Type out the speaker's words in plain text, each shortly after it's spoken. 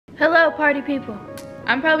Hello party people.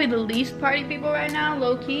 I'm probably the least party people right now,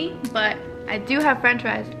 low-key, but I do have french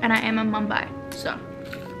fries and I am in Mumbai. So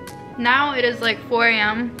now it is like 4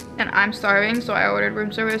 a.m. and I'm starving, so I ordered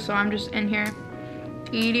room service, so I'm just in here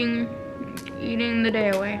eating the day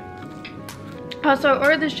away. Also, I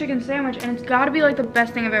ordered this chicken sandwich and it's gotta be like the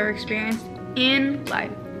best thing I've ever experienced in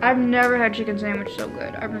life. I've never had chicken sandwich so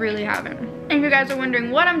good. I really haven't. And if you guys are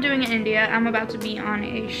wondering what I'm doing in India, I'm about to be on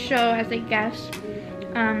a show as a guest.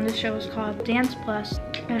 This show is called Dance Plus,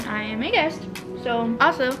 and I am a guest. So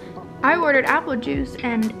also, I ordered apple juice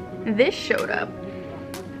and this showed up.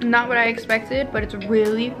 Not what I expected, but it's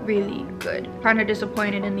really, really good. Kind of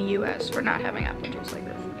disappointed in the US for not having apple juice like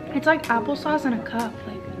this. It's like applesauce in a cup.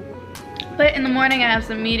 But in the morning I have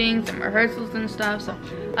some meetings and rehearsals and stuff, so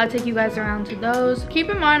I'll take you guys around to those. Keep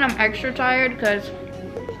in mind I'm extra tired because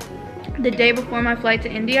the day before my flight to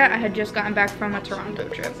India, I had just gotten back from a Toronto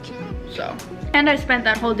trip. So, and I spent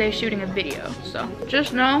that whole day shooting a video. So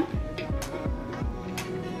just know.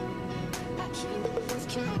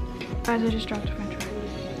 Guys, I just dropped a french fry.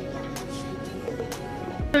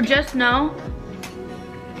 So just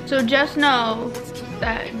know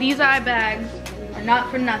that these eye bags are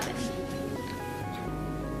not for nothing.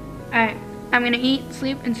 Alright, I'm gonna eat,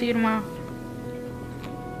 sleep, and see you tomorrow.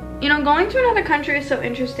 You know, going to another country is so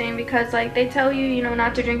interesting because like they tell you, you know,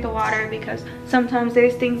 not to drink the water because sometimes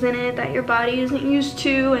there's things in it that your body isn't used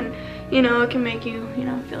to, and you know, it can make you, you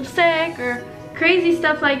know, feel sick or crazy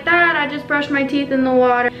stuff like that. I just brushed my teeth in the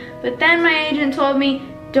water, but then my agent told me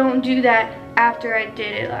don't do that after I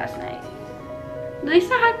did it last night. At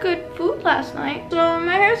least I had good food last night. So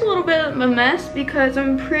my hair's a little bit of a mess because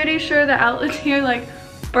I'm pretty sure the outlets here like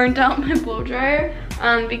burnt out my blow dryer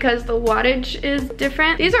because the wattage is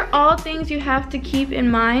different. These are all things you have to keep in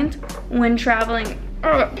mind when traveling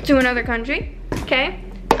to another country, okay?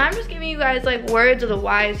 I'm just giving you guys like words of the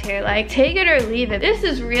wise here, like take it or leave it. This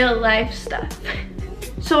is real life stuff.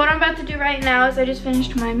 So what I'm about to do right now is I just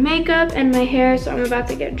finished my makeup and my hair, so I'm about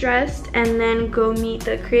to get dressed and then go meet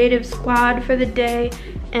the creative squad for the day,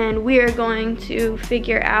 and we are going to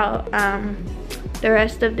figure out the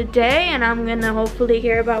rest of the day, and I'm gonna hopefully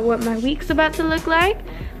hear about what my week's about to look like,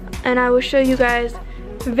 and I will show you guys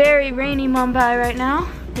very rainy Mumbai right now.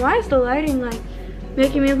 Why is the lighting like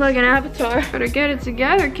making me look like an avatar? Better get it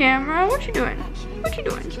together, camera. What you doing? What you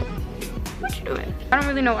doing? What you doing? I don't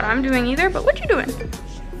really know what I'm doing either, but what you doing?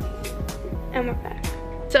 And we're back.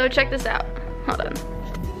 So check this out. Hold on.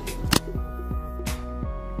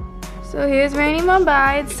 So here's rainy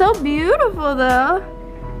Mumbai. It's so beautiful though.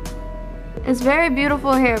 It's very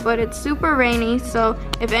beautiful here, but it's super rainy. So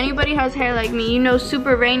if anybody has hair like me, you know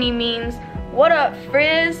super rainy means what up,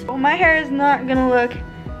 frizz? Well, my hair is not gonna look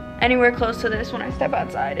anywhere close to this when I step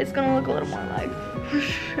outside. It's gonna look a little more like,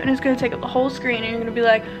 and it's gonna take up the whole screen, and you're gonna be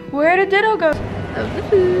like, where did Dytto go?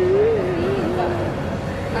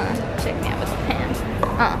 Check me out with the pan.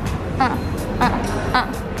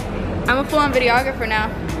 I'm a full-on videographer now.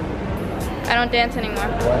 I don't dance anymore.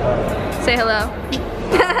 Say hello.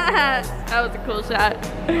 That was a cool shot.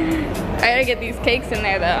 I gotta get these cakes in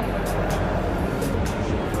there though.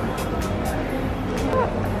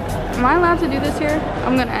 Am I allowed to do this here?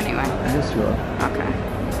 I'm gonna anyway. Yes, you are. Okay.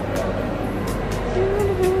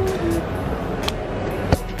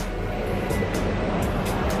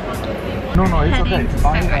 No, it's okay. Heading to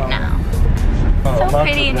set right now. So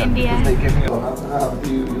pretty in India. How do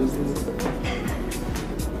you use this?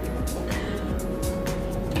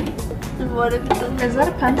 What is this? Is that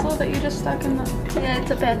a pencil that you just stuck in the... Yeah,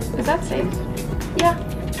 it's a pen. Is that safe? Yeah.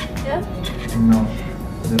 Yeah? No.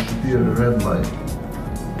 There should be a red light.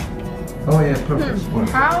 Oh yeah,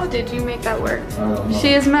 perfect. How did you make that work?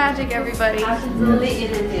 She is magic, everybody. Only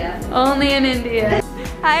in India. Only in India.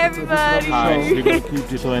 Hi, everybody. Hi, we're going to keep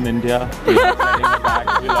Dytto in India. We are carrying her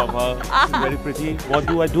back. We love her. She's very pretty. What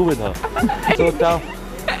do I do with her? So tough.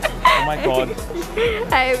 Oh my god.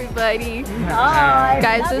 Hi, everybody.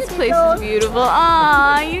 Guys, this place is beautiful.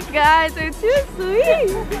 Aw, you guys are too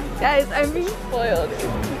sweet. Guys, I'm being spoiled.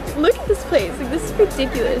 Look at this place. Like, this is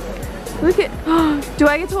ridiculous. Look at, do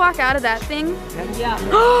I get to walk out of that thing? Yeah.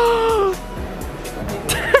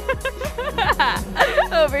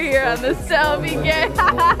 Over here on the selfie game.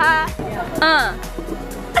 I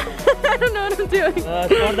don't know what I'm doing.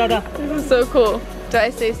 This is so cool. Do I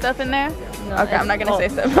say stuff in there? No, okay, I'm not gonna say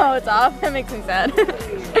stuff. Oh, it's off? That makes me sad.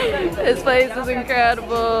 This place is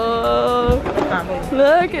incredible.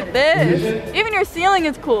 Look at this. Even your ceiling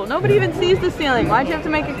is cool. Nobody even sees the ceiling. Why'd you have to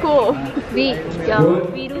make it cool? We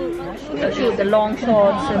do shoot the long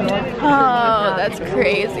shorts and all. Oh, that's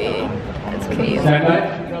crazy. That's crazy.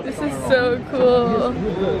 This is so cool.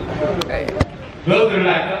 Right.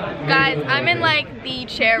 Guys, I'm in like the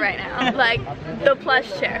chair right now, like the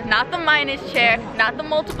plus chair, not the minus chair, not the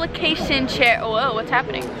multiplication chair. Oh, whoa, what's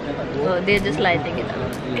happening? Oh, they're just lighting it up.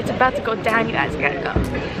 It's about to go down, you guys gotta go.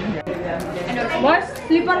 Bus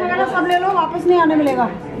sleeper वगैरह सब ले लो, वापस नहीं आने मिलेगा.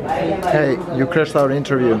 Hey, you crashed our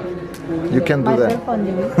interview. You can do that.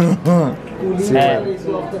 See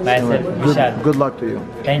you. Good luck to you.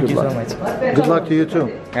 Thank you luck. so much. Good luck to you too.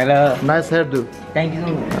 Hello. Nice hairdo. Thank you so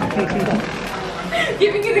much.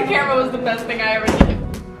 Giving you the camera was the best thing I ever did.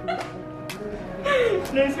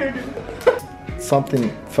 Nice hairdo.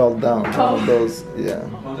 Something fell down. One of those, yeah.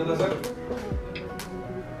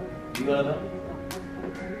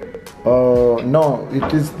 Oh no,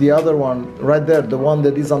 it is the other one right there, the one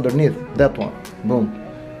that is underneath. That one. Boom.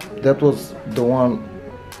 That was the one.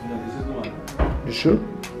 No, this is the one. You sure?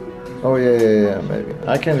 Oh yeah, maybe.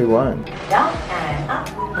 I can rewind. Down and up,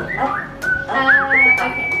 up.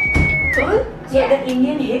 Okay. Cool? So the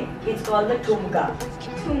Indian hip is called the tumka.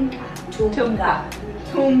 Tumka.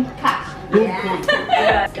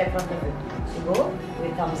 Yeah. Step on the foot. So go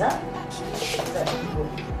with thumbs up. So go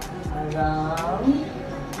around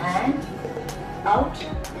and out.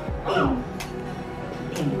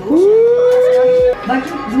 In. But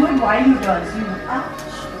you do it while you turn. So you up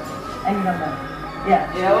and you come down. Yeah.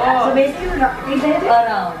 So basically you take the hip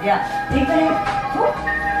around. Yeah. Take the hip. Whoop,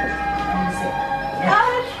 and you sit. Yeah. Oh,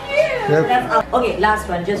 cute. Yep. That's up. Okay, last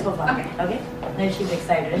one, just for fun. Okay. Then she's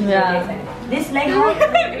excited. She's really excited. This leg. I'm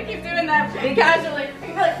gonna keep doing that casually.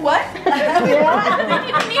 You'll be like, what?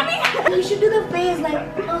 You should do the face like.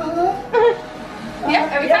 Yeah,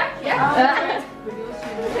 every time? Yeah.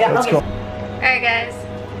 Yeah. Let's Okay. go. Alright guys,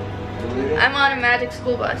 I'm on a magic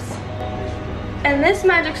school bus. And this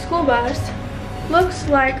magic school bus looks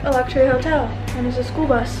like a luxury hotel. And it's a school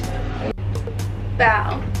bus.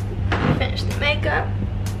 Bow. Finish the makeup.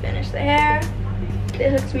 Finish the hair. They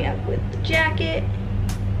hooked me up with the jacket.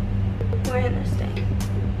 Wearing this thing.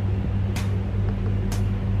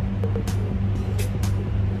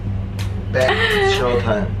 Back.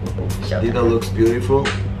 Showtime. Dytto looks beautiful.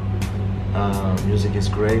 Music is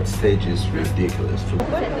great. Stage is ridiculous.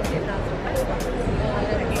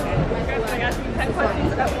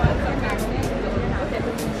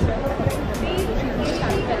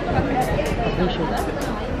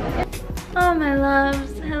 Oh my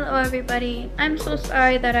loves, hello everybody. I'm so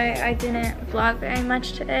sorry that I didn't vlog very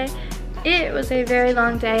much today. It was a very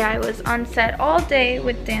long day. I was on set all day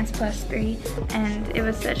with Dance Plus 3 and it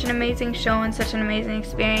was such an amazing show and such an amazing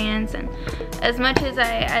experience, and as much as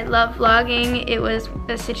I love vlogging, it was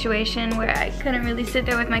a situation where I couldn't really sit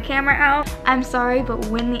there with my camera out. I'm sorry, but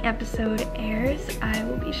when the episode airs, I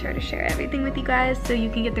will be sure to share everything with you guys so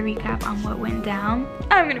you can get the recap on what went down.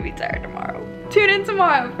 I'm gonna be tired tomorrow. Tune in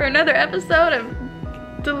tomorrow for another episode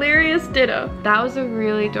of Delirious Dytto. That was a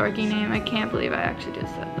really dorky name. I can't believe I actually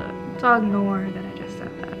just said that. So I'll ignore that I just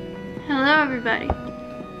said that. Hello everybody.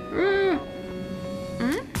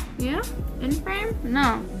 Yeah? In frame?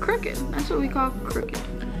 No. Crooked. That's what we call crooked.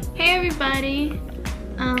 Hey everybody.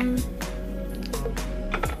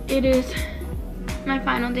 It is my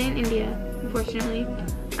final day in India, unfortunately.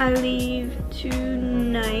 I leave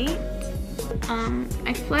tonight.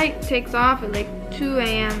 My flight takes off at like 2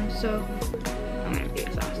 a.m. so I'm gonna be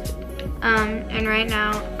exhausted. And right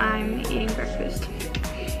now I'm eating breakfast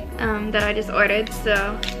that I just ordered,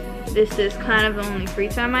 so this is kind of the only free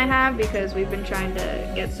time I have because we've been trying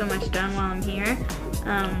to get so much done while I'm here.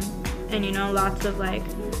 And you know, lots of like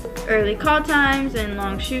early call times and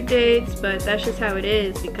long shoot dates, but that's just how it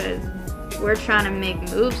is because we're trying to make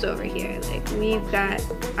moves over here. Like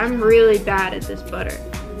I'm really bad at this butter.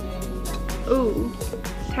 Ooh,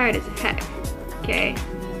 tired as heck, okay?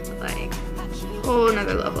 Like, whole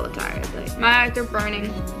another level of tired. Like, my eyes are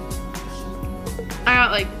burning. I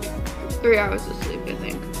got like 3 hours of sleep, I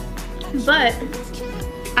think. But,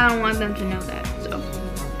 I don't want them to know that, so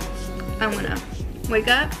I'm gonna wake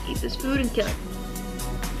up, eat this food, and kill it.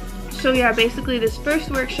 So yeah, basically this first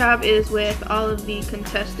workshop is with all of the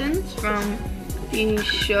contestants from the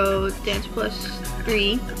show Dance Plus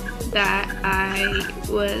 3 that I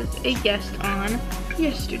was a guest on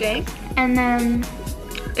yesterday. And then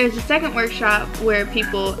there's a second workshop where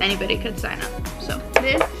anybody could sign up. So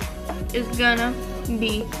this is gonna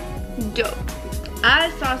be dope.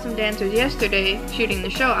 I saw some dancers yesterday shooting the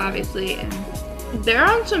show, obviously, and they're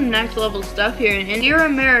on some next level stuff here in India or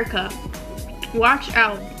America. Watch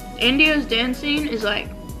out. India's dance scene is like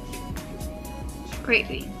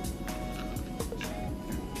crazy.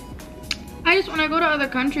 When I go to other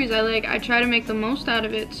countries, I try to make the most out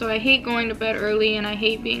of it. So I hate going to bed early, and I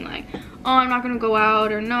hate being like, oh, I'm not gonna go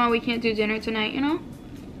out, or no, we can't do dinner tonight, you know?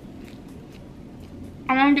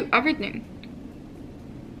 I want to do everything.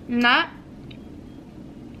 And that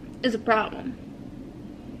is a problem.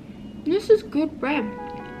 This is good bread.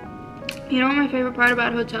 You know what my favorite part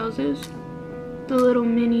about hotels is? The little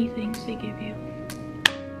mini things they give you.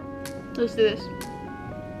 Let's do this.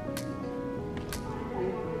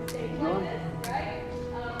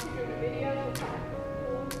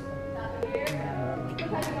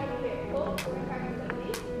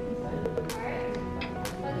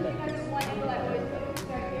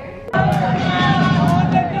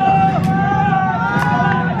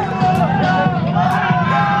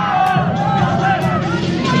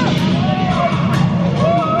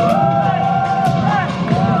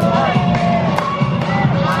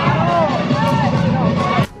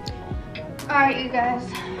 Alright, you guys,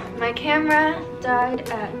 my camera died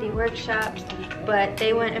at the workshops, but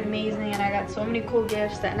they went amazing and I got so many cool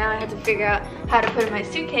gifts that now I had to figure out how to put in my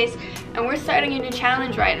suitcase. And we're starting a new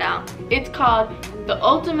challenge right now. It's called the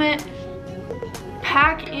Ultimate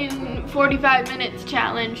Pack in 45 Minutes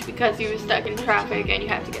Challenge because you were stuck in traffic and you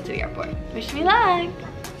have to get to the airport. Wish me luck!